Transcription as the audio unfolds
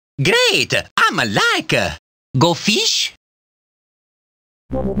Great! I'm a like. Go fish?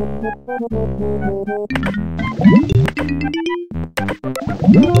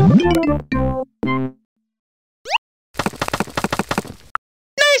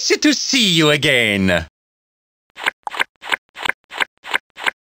 Nice to see you again.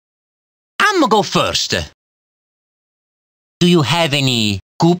 I'ma go first. Do you have any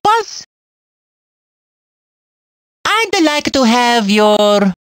Koopas? I'd like to have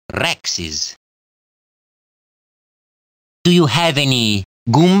your Rexes. Do you have any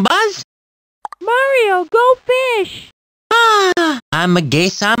Goombas? Mario, go fish!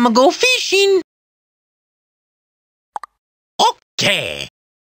 I'ma go fishing. Okay.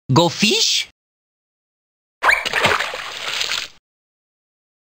 Go fish?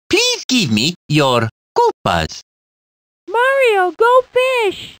 Please give me your Koopas. Mario, go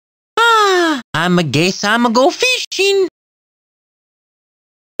fish! I'ma go fishing.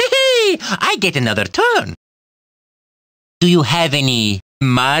 Hey, I get another turn. Do you have any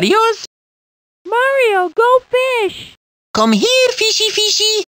Marios? Mario, go fish! Come here, fishy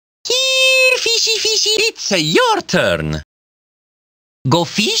fishy. Here, fishy fishy. It's your turn. Go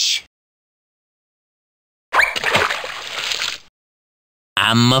fish?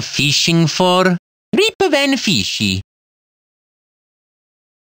 I'm fishing for Ripvan fishy.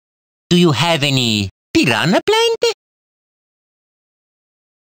 Do you have any piranha plant?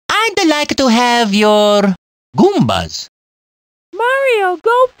 I'd like to have your Goombas. Mario,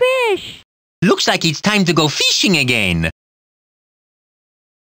 go fish! Looks like it's time to go fishing again.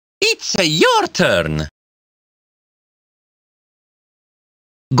 It's your turn.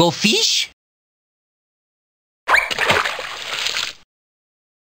 Go fish?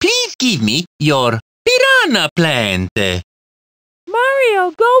 Please give me your piranha plant.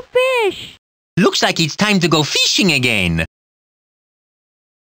 Mario, go fish! Looks like it's time to go fishing again.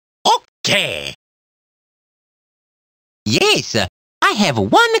 Okay. Yes, I have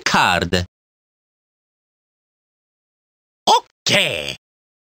one card. Okay.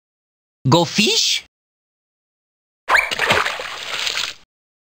 Go fish?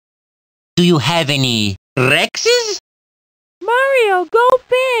 Do you have any Rexes? Mario, go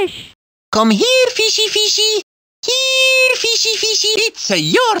fish! Come here, fishy fishy. Here, fishy fishy. It's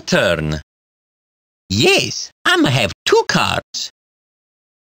your turn. Yes, I'ma have two cards.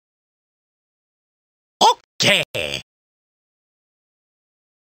 Okay.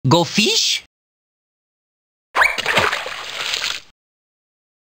 Go fish?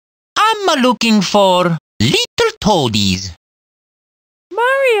 I'm looking for little toadies.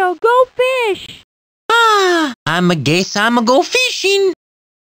 Mario, go fish! I'ma go fishing.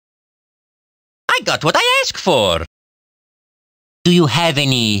 I got what I asked for. Do you have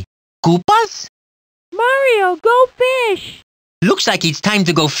any Koopas? Mario, go fish! Looks like it's time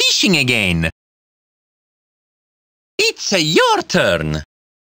to go fishing again. It's your turn.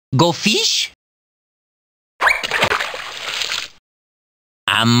 Go fish?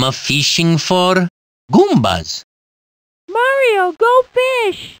 I'm fishing for Goombas. Mario, go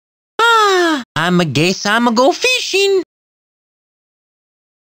fish! I'ma go fishing.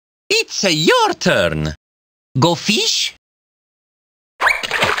 It's your turn. Go fish?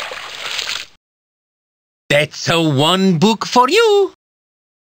 That's one book for you.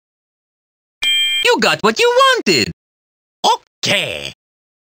 You got what you wanted. Okay.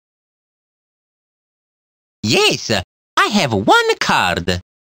 Yes, I have one card.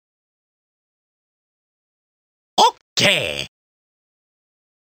 Okay.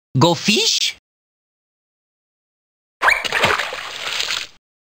 Go fish?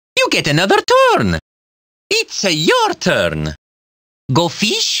 You get another turn. It's your turn. Go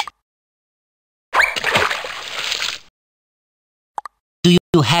fish? Do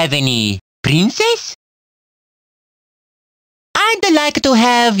you have any princess? I'd like to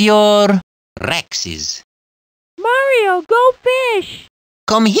have your Rexes. Mario, go fish!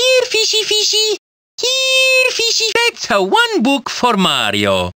 Come here, fishy fishy. Here, fishy. That's one book for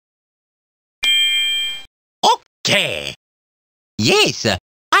Mario. Okay. Yes,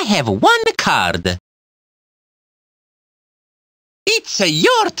 I have one card. It's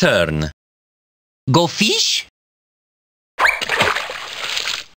your turn. Go fish?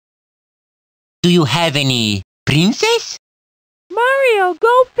 Do you have any princess? Mario,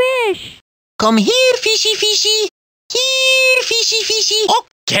 go fish! Come here, fishy fishy. Here, fishy fishy.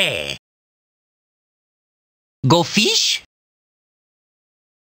 Okay. Go fish?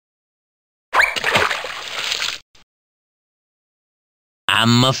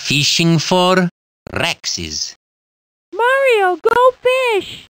 I'm fishing for Rexes. Mario, go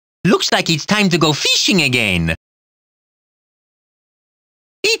fish! Looks like it's time to go fishing again.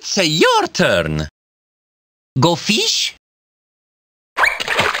 It's your turn. Go fish?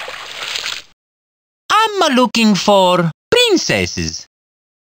 I'm looking for princesses.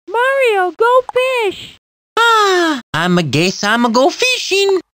 Mario, go fish. I guess I'm go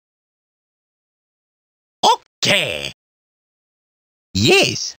fishing. Okay.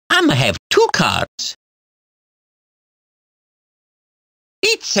 Yes, I'ma have 2 cards.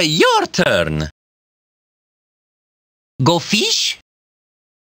 It's your turn. Go fish?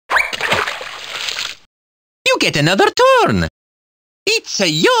 You get another turn. It's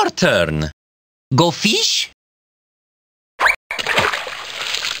your turn. Go fish?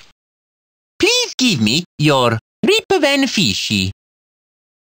 Please give me your Rip Van Fishy.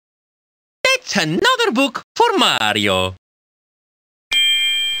 That's another book for Mario.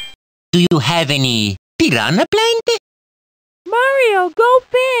 Do you have any piranha plant? Mario, go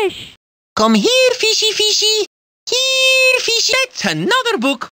fish. Come here, fishy fishy. Here, fishy. That's another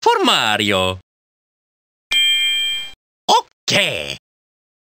book for Mario. Okay.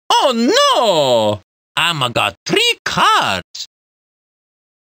 Oh no! I'ma got 3 cards.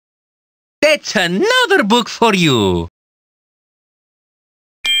 That's another book for you.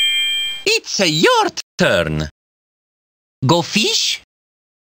 It's your turn. Go fish?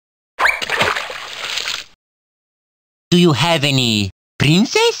 Do you have any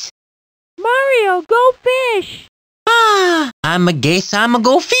princess? Mario, go fish. I guess I'ma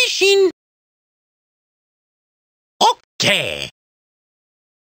go fishing. Okay.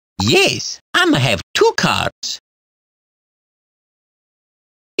 Yes, I'ma have 2 cards.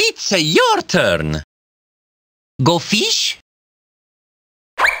 It's your turn. Go fish?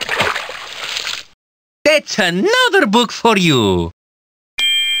 That's another book for you.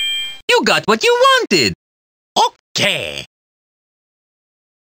 You got what you wanted. Okay.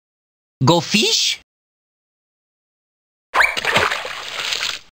 Go fish?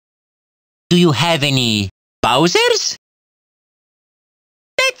 Do you have any Bowsers?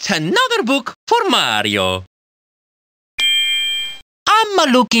 That's another book for Mario.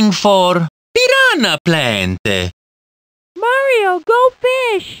 I'm looking for piranha plant. Mario, go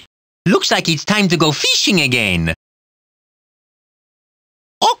fish. Looks like it's time to go fishing again.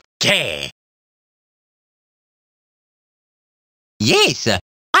 Okay. Yes,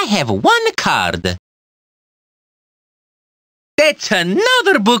 I have 1 card. That's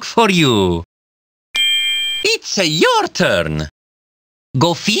another book for you. It's your turn.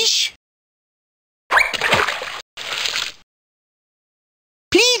 Go fish?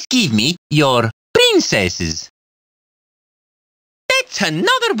 Please give me your princesses. That's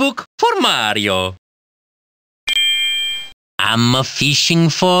another book for Mario. I'm fishing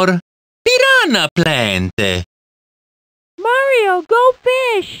for piranha plant. Mario, go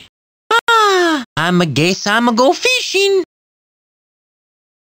fish. I guess I'm go fishing.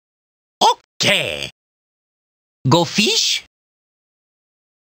 Okay. Go fish?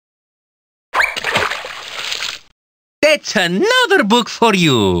 That's another book for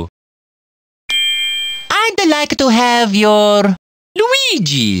you. I'd like to have your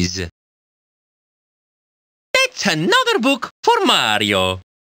Luigi's. That's another book for Mario.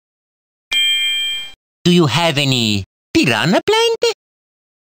 Do you have any piranha plant?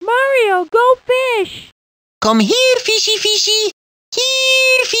 Mario, go fish. Come here, fishy fishy.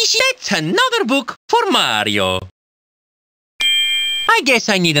 Here, fishy. That's another book for Mario. I guess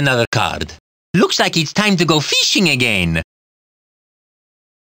I need another card. Looks like it's time to go fishing again.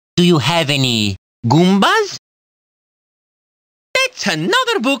 Do you have any Goombas? That's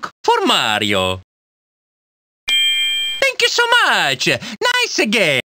another book for Mario. Thank you so much. Nice again.